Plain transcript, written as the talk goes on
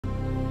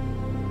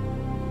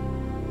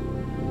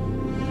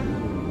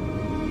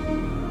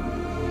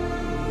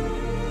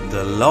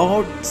The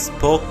Lord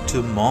spoke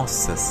to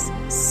Moses,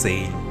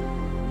 saying,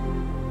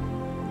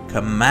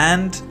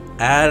 Command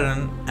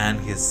Aaron and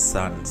his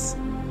sons,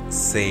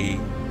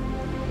 saying,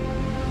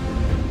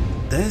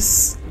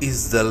 This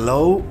is the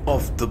law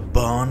of the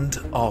burnt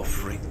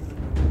offering.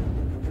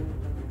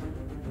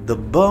 The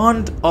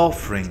burnt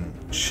offering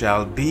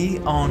shall be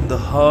on the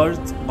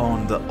hearth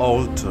on the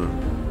altar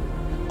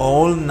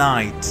all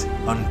night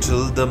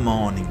until the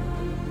morning,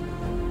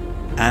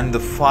 and the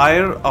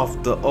fire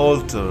of the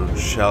altar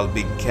shall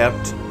be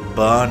kept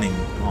burning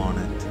on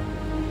it.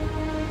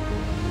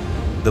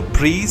 The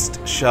priest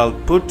shall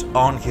put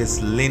on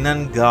his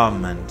linen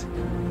garment,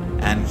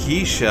 and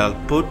he shall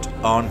put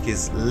on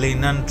his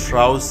linen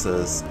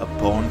trousers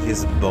upon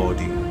his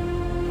body.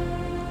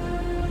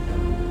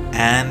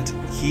 And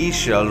he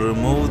shall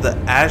remove the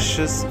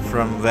ashes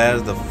from where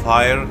the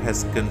fire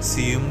has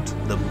consumed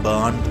the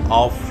burnt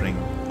offering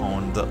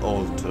on the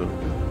altar.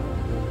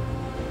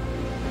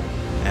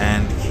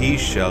 And he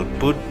shall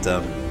put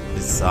them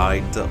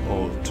beside the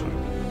altar.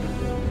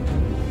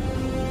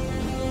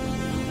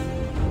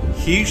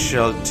 He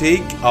shall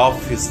take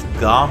off his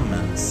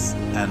garments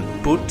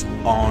and put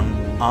on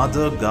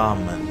other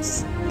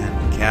garments,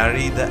 and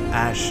carry the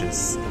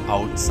ashes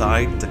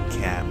outside the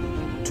camp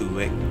to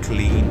a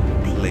clean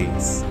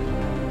place.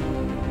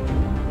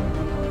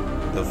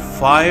 The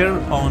fire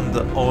on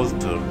the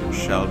altar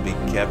shall be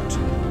kept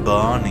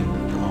burning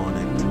on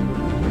it.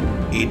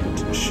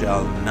 It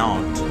shall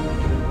not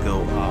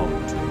go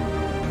out.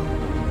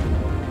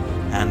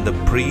 And the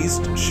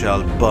priest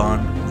shall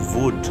burn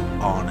wood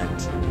on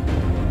it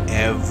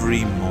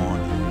every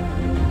morning.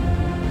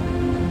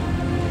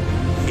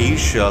 He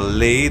shall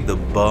lay the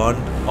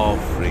burnt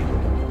offering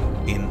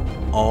in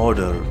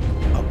order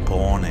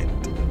upon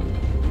it,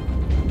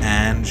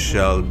 and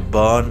shall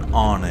burn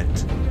on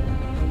it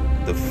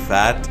the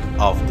fat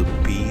of the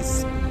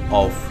peace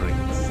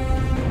offerings.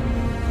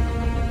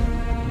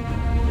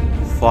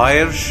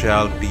 Fire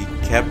shall be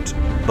kept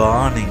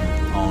burning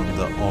on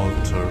the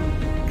altar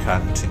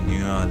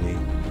continually.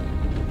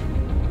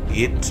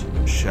 It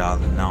shall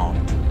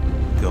not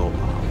go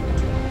out.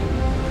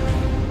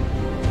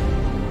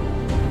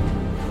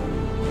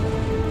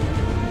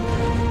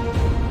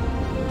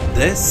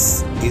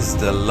 This is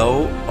the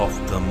law of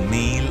the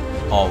meal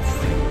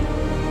offering.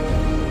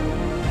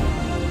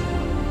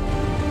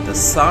 The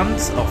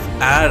sons of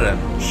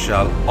Aaron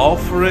shall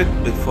offer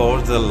it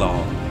before the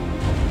Lord,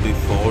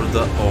 before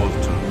the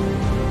altar.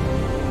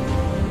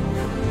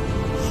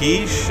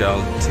 He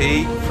shall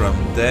take from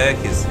there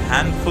his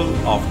handful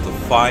of the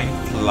fine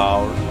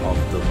flour of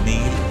the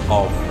meal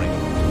offering,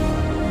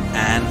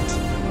 and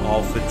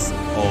of its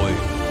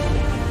oil,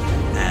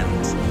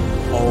 and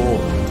all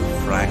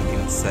the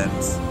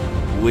frankincense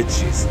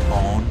which is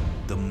on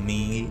the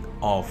meal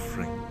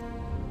offering,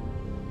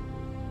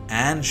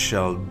 and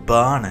shall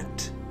burn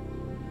it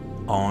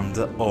on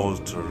the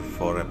altar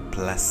for a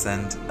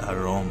pleasant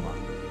aroma,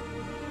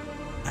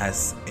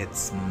 as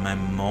its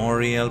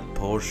memorial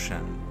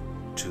portion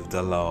to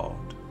the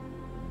Lord.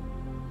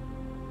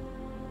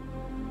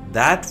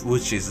 That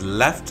which is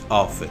left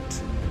of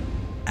it,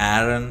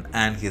 Aaron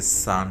and his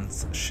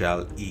sons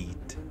shall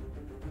eat.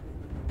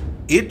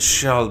 It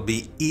shall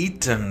be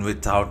eaten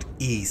without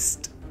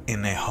yeast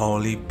in a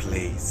holy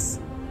place.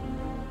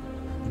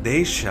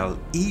 They shall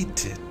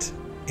eat it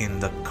in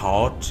the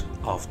court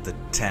of the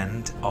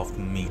tent of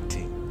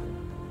meeting.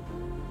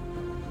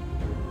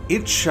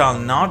 It shall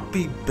not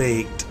be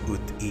baked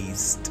with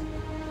yeast.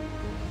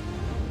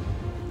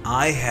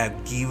 I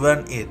have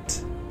given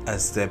it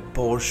as the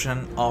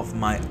portion of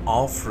my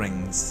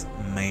offerings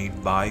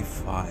made by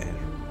fire.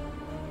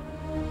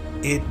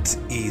 It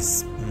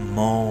is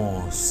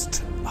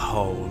most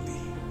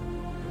holy,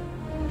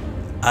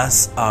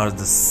 as are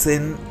the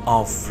sin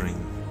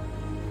offering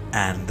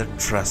and the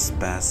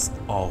trespass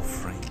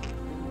offering.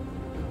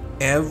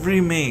 Every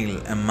male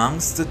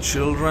amongst the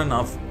children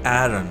of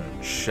Aaron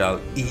shall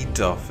eat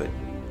of it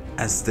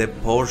as their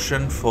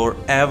portion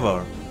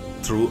forever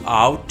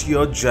throughout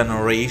your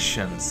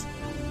generations,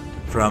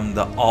 from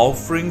the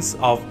offerings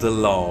of the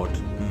Lord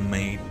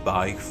made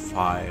by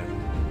fire.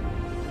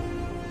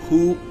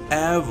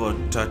 Whoever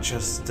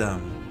touches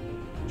them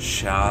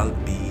shall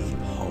be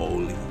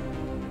holy.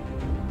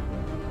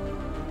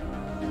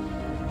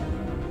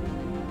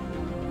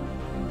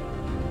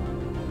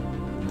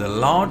 The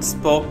Lord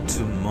spoke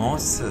to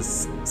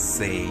Moses,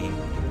 saying,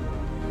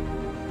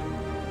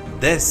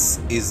 This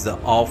is the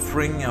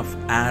offering of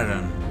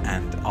Aaron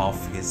and of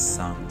his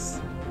sons,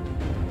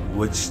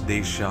 which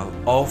they shall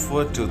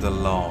offer to the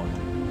Lord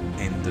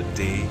in the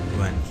day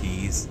when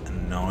he is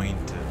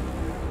anointed.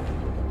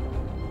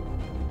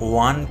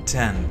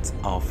 1/10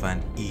 of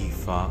an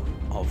ephah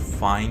of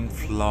fine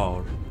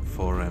flour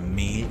for a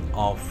meal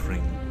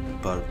offering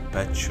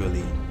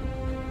perpetually,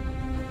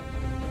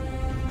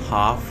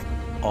 half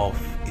of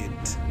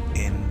it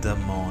in the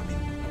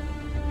morning,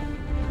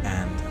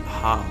 and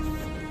half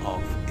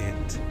of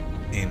it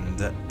in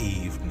the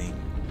evening.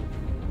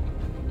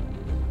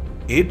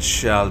 It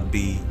shall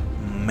be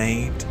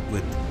made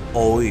with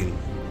oil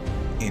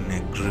in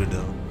a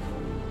griddle,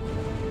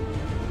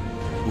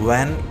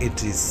 When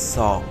it is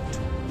soaked,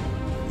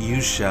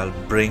 you shall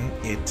bring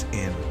it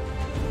in.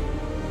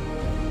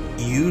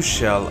 You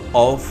shall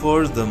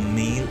offer the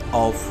meal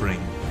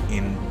offering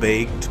in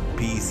baked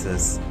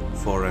pieces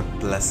for a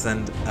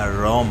pleasant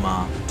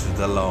aroma to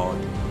the Lord.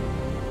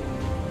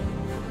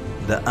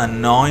 The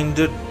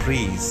anointed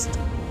priest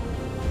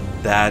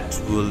that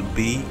will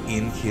be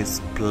in his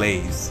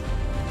place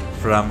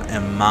from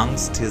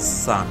amongst his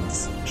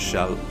sons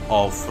shall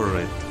offer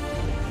it.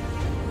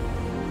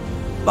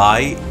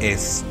 By a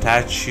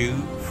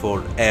statute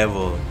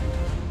forever,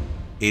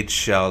 it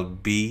shall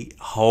be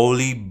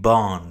wholly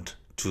burnt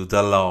to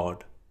the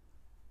Lord.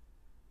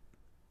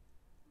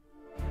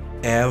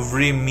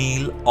 Every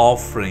meal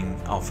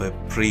offering of a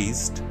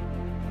priest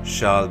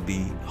shall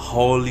be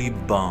wholly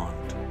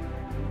burnt.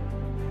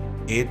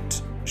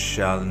 It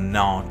shall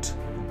not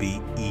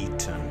be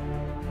eaten.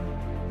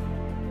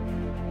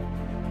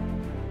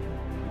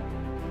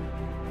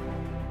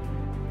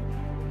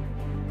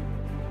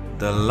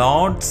 The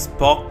Lord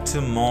spoke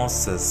to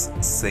Moses,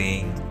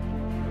 saying,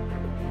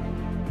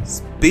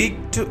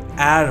 Speak to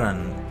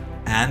Aaron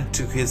and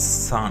to his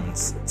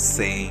sons,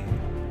 saying,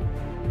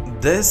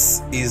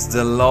 This is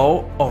the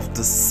law of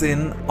the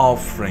sin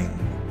offering.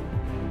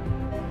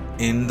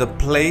 In the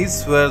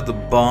place where the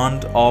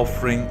burnt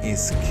offering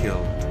is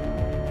killed,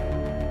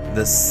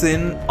 the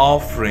sin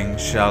offering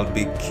shall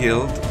be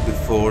killed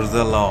before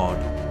the Lord.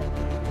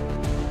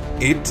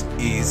 It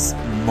is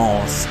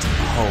most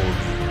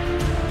holy.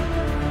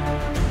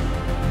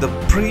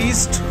 The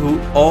priest who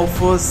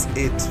offers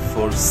it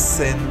for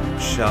sin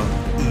shall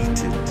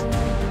eat it.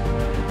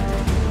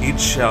 It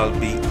shall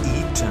be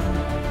eaten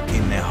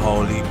in a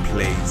holy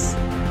place,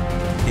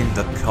 in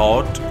the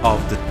court of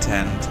the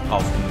tent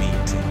of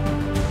meeting.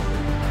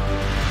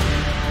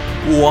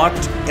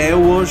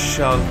 Whatever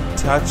shall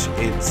touch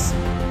its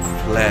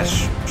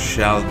flesh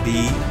shall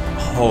be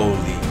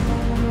holy.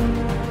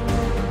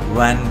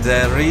 When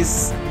there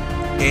is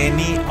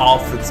any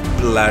of its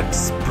blood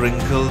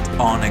sprinkled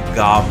on a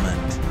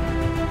garment,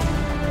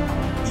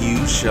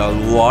 you shall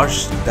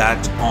wash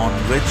that on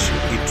which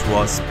it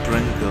was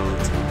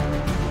sprinkled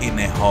in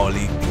a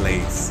holy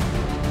place.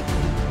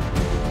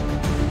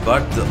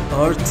 But the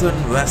earthen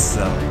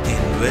vessel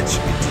in which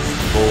it is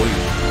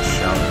boiled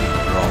shall be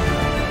broken.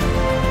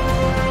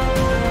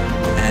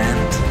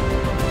 And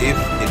if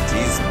it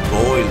is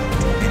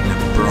boiled in a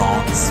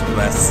bronze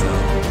vessel,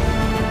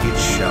 it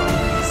shall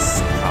be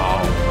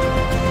scoured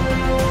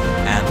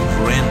and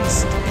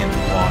rinsed in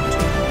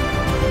water.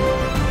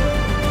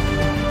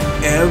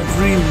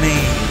 Every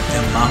male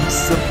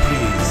amongst the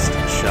priests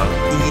shall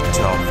eat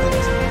of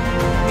it.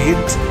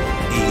 It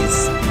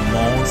is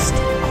most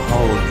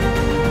holy.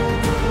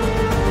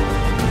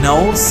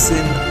 No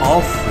sin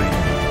offering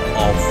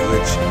of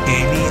which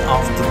any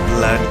of the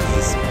blood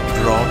is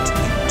brought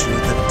into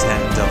the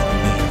tent of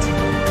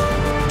meeting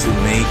to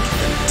make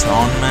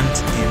atonement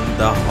in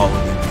the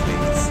holy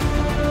place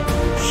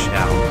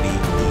shall be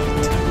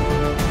eaten.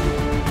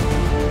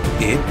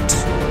 It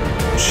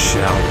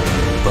shall be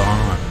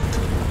burned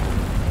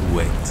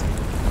with